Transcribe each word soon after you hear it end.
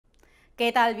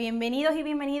¿Qué tal? Bienvenidos y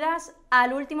bienvenidas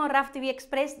al último RFAFtv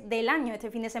Express del año. Este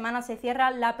fin de semana se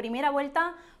cierra la primera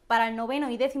vuelta para el noveno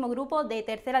y décimo grupo de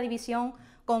tercera división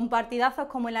con partidazos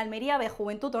como el Almería B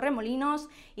Juventud Torremolinos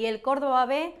y el Córdoba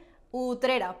B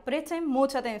Utrera. Presten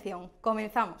mucha atención.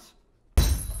 Comenzamos.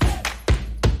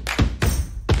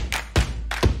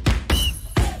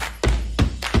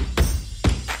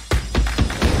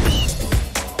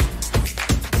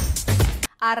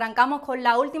 Arrancamos con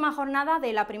la última jornada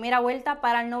de la primera vuelta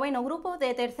para el noveno grupo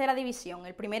de tercera división.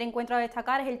 El primer encuentro a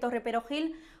destacar es el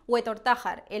Torreperogil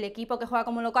Huetortájar. El equipo que juega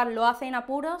como local lo hace en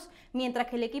apuros, mientras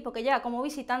que el equipo que llega como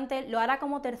visitante lo hará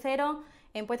como tercero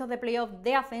en puestos de playoff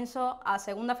de ascenso a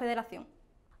Segunda Federación.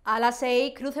 A las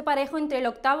 6, cruce parejo entre el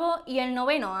octavo y el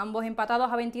noveno, ambos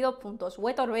empatados a 22 puntos.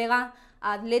 Huetor Vega,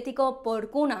 Atlético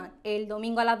Porcuna. El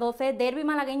domingo a las 12, derbi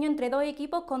malagueño entre dos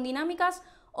equipos con dinámicas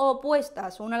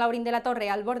opuestas, una Laurín de la Torre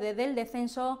al borde del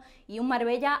descenso y un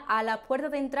Marbella a las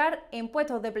puertas de entrar en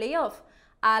puestos de playoff.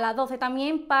 A las 12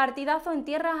 también partidazo en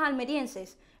tierras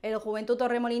almerienses. El Juventud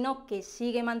Torremolinos, que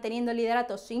sigue manteniendo el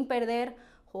liderato sin perder,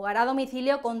 jugará a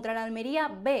domicilio contra el Almería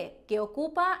B, que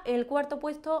ocupa el cuarto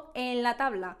puesto en la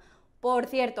tabla. Por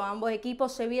cierto, ambos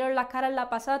equipos se vieron las caras la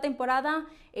pasada temporada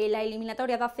en la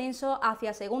eliminatoria de ascenso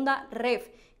hacia Segunda Ref,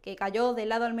 que cayó del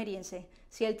lado almeriense.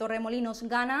 Si el Torremolinos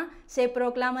gana, se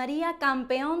proclamaría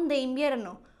campeón de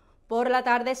invierno. Por la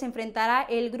tarde se enfrentará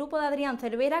el grupo de Adrián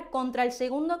Cervera contra el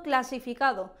segundo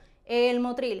clasificado, el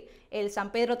Motril. El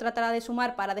San Pedro tratará de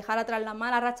sumar para dejar atrás la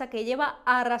mala racha que lleva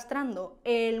arrastrando.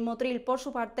 El Motril, por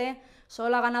su parte,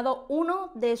 solo ha ganado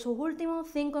uno de sus últimos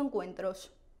 5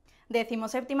 encuentros.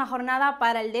 17ª jornada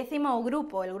para el décimo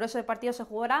grupo. El grueso de partidos se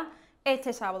jugará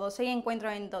este sábado, 6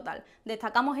 encuentros en total.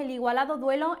 Destacamos el igualado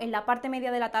duelo en la parte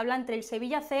media de la tabla entre el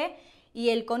Sevilla C y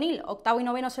el Conil. Octavo y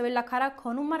noveno se ven las caras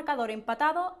con un marcador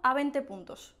empatado a 20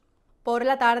 puntos. Por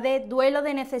la tarde, duelo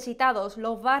de necesitados,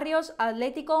 Los Barrios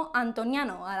Atlético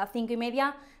Antoniano. A las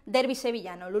 5:30, derbi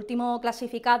sevillano. El último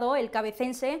clasificado, el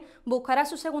cabecense, buscará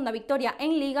su segunda victoria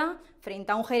en Liga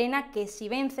frente a un Gerena que, si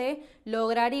vence,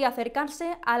 lograría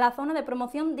acercarse a la zona de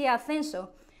promoción de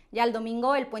ascenso. Ya el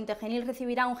domingo, el Puente Genil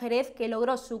recibirá a un Jerez que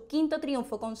logró su quinto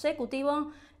triunfo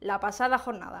consecutivo la pasada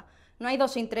jornada. No hay 2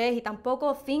 sin 3 y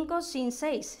tampoco 5 sin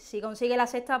 6. Si consigue la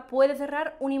sexta, puede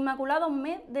cerrar un inmaculado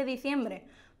mes de diciembre.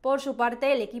 Por su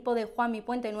parte, el equipo de Juanmi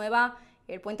Puente Nueva,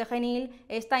 el Puente Genil,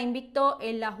 está invicto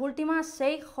en las últimas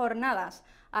 6 jornadas.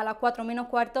 A las 4 menos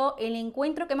cuarto, el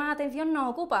encuentro que más atención nos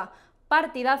ocupa.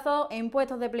 Partidazo en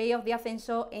puestos de playoff de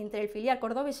ascenso entre el filial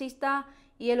cordobesista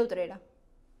y el Utrera.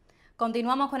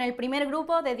 Continuamos con el primer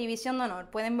grupo de División de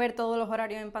Honor. Pueden ver todos los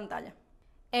horarios en pantalla.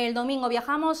 El domingo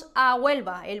viajamos a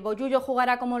Huelva. El Bollullo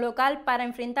jugará como local para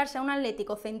enfrentarse a un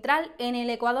Atlético Central en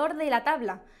el ecuador de la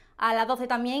tabla. A las 12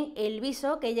 también, el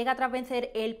Viso, que llega tras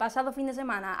vencer el pasado fin de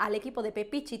semana al equipo de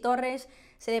Pepichi Torres,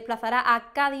 se desplazará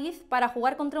a Cádiz para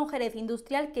jugar contra un Jerez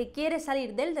Industrial que quiere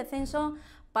salir del descenso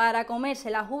para comerse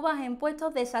las uvas en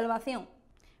puestos de salvación.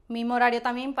 Mismo horario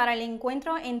también para el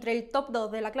encuentro entre el top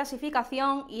 2 de la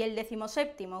clasificación y el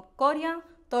 17º, Coria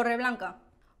Torreblanca.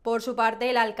 Por su parte,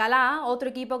 el Alcalá, otro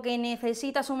equipo que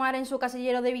necesita sumar en su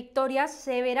casillero de victorias,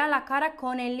 se verá las caras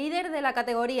con el líder de la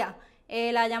categoría,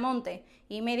 el Ayamonte.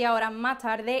 Y media hora más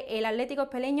tarde, el Atlético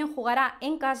Espeleño jugará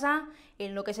en casa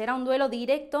en lo que será un duelo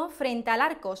directo frente al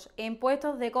Arcos, en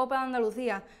puestos de Copa de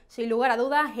Andalucía. Sin lugar a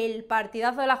dudas, el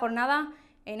partidazo de la jornada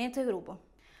en este grupo.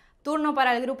 Turno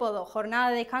para el grupo 2,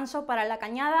 jornada de descanso para la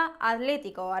Cañada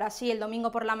Atlético. Ahora sí, el domingo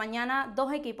por la mañana,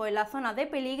 2 equipos en la zona de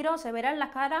peligro se verán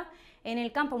las caras en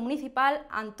el campo municipal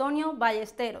Antonio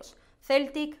Ballesteros,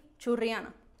 Celtic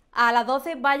Churriana. A las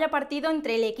 12, vaya partido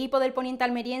entre el equipo del poniente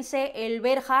almeriense, el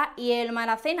Berja, y el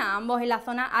Maracena, ambos en la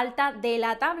zona alta de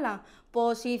la tabla,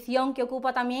 posición que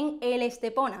ocupa también el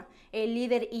Estepona. El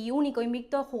líder y único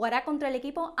invicto jugará contra el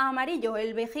equipo amarillo,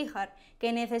 el Bejíjar,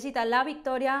 que necesita la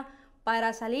victoria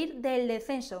para salir del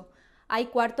descenso. Hay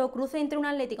cuarto cruce entre un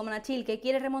Atlético Monachil que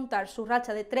quiere remontar su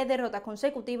racha de 3 derrotas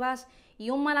consecutivas y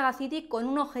un Málaga City con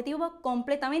un objetivo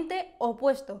completamente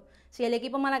opuesto. Si el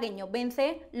equipo malagueño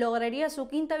vence, lograría su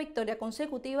quinta victoria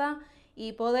consecutiva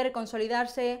y poder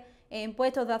consolidarse en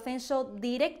puestos de ascenso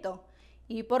directo.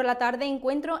 Y por la tarde,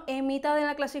 encuentro en mitad de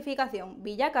la clasificación,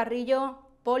 Villacarrillo,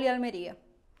 Poli Almería.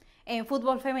 En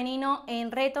fútbol femenino,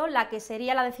 en reto, la que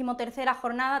sería la 13ª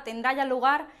jornada tendrá ya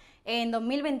lugar en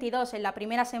 2022, en la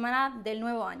primera semana del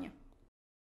nuevo año.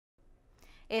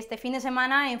 Este fin de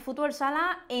semana en fútbol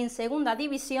sala, en segunda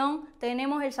división,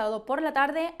 tenemos el sábado por la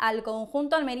tarde al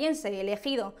conjunto almeriense, el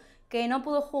Ejido, que no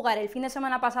pudo jugar el fin de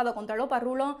semana pasado contra el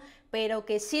Oparrulo, pero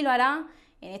que sí lo hará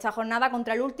en esta jornada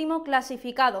contra el último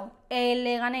clasificado, el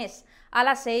Leganés. A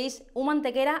las 6,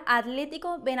 Humantequera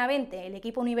Atlético Benavente. El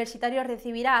equipo universitario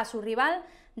recibirá a su rival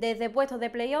desde puestos de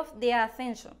playoff de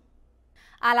ascenso.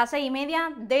 A las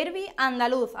 6:30, derbi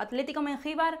andaluz, Atlético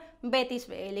Mengíbar, Betis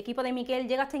B. El equipo de Miquel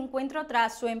llega a este encuentro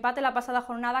tras su empate la pasada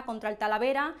jornada contra el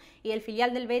Talavera y el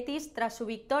filial del Betis tras su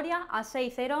victoria a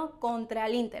 6-0 contra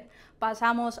el Inter.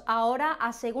 Pasamos ahora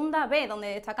a Segunda B, donde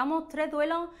destacamos 3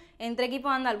 duelos entre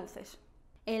equipos andaluces.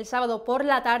 El sábado por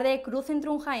la tarde, Cruz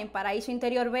entre un Jaén Paraíso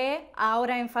Interior B,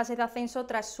 ahora en fase de ascenso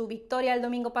tras su victoria el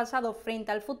domingo pasado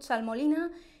frente al Futsal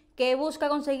Molina, que busca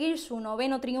conseguir su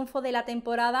 9º triunfo de la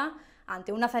temporada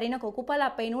ante un nazareno que ocupa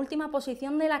la penúltima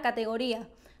posición de la categoría.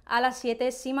 A las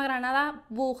 7, Sima Granada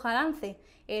Bujalance.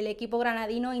 El equipo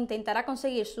granadino intentará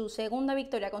conseguir su segunda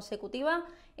victoria consecutiva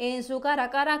en su cara a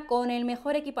cara con el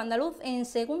mejor equipo andaluz en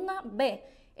Segunda B,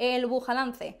 el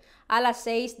Bujalance. A las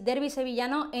 6, derbi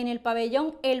sevillano en el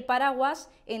pabellón El Paraguas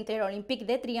entre el Olympique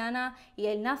de Triana y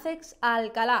el Nacex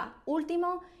Alcalá,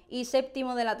 último y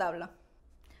séptimo de la tabla.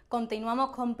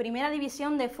 Continuamos con Primera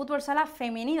División de Fútbol Sala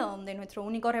Femenino, donde nuestro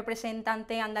único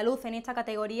representante andaluz en esta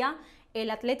categoría, el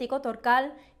Atlético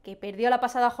Torcal, que perdió la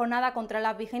pasada jornada contra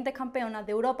las vigentes campeonas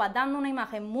de Europa dando una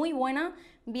imagen muy buena,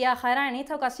 viajará en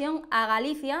esta ocasión a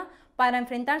Galicia para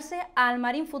enfrentarse al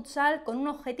Marín Futsal con un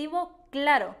objetivo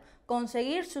claro: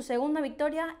 conseguir su segunda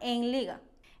victoria en Liga.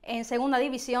 En Segunda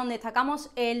División destacamos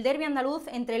el derbi andaluz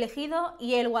entre el Ejido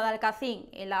y el Guadalcacín.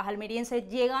 Las almerienses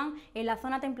llegan en la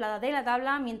zona templada de la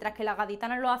tabla, mientras que las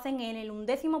gaditanas lo hacen en el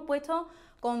 11º puesto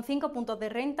con 5 puntos de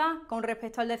renta con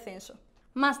respecto al descenso.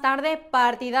 Más tarde,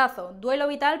 partidazo, duelo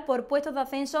vital por puestos de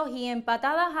ascenso y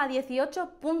empatadas a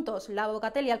 18 puntos. La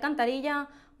Bocatel y Alcantarilla,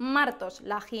 Martos.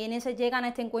 Las jienenses llegan a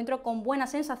este encuentro con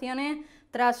buenas sensaciones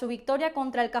tras su victoria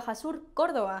contra el Cajasur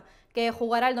Córdoba, que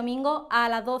jugará el domingo a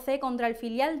las 12 contra el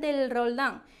filial del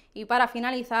Roldán. Y para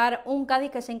finalizar, un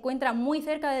Cádiz que se encuentra muy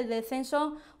cerca del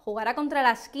descenso jugará contra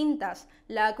las Quintas,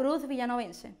 la Cruz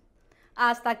villanovense.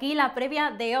 Hasta aquí la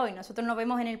previa de hoy. Nosotros nos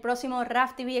vemos en el próximo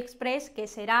RFAFtv Express, que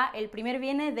será el primer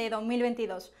viernes de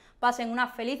 2022. Pasen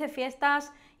unas felices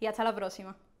fiestas y hasta la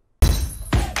próxima.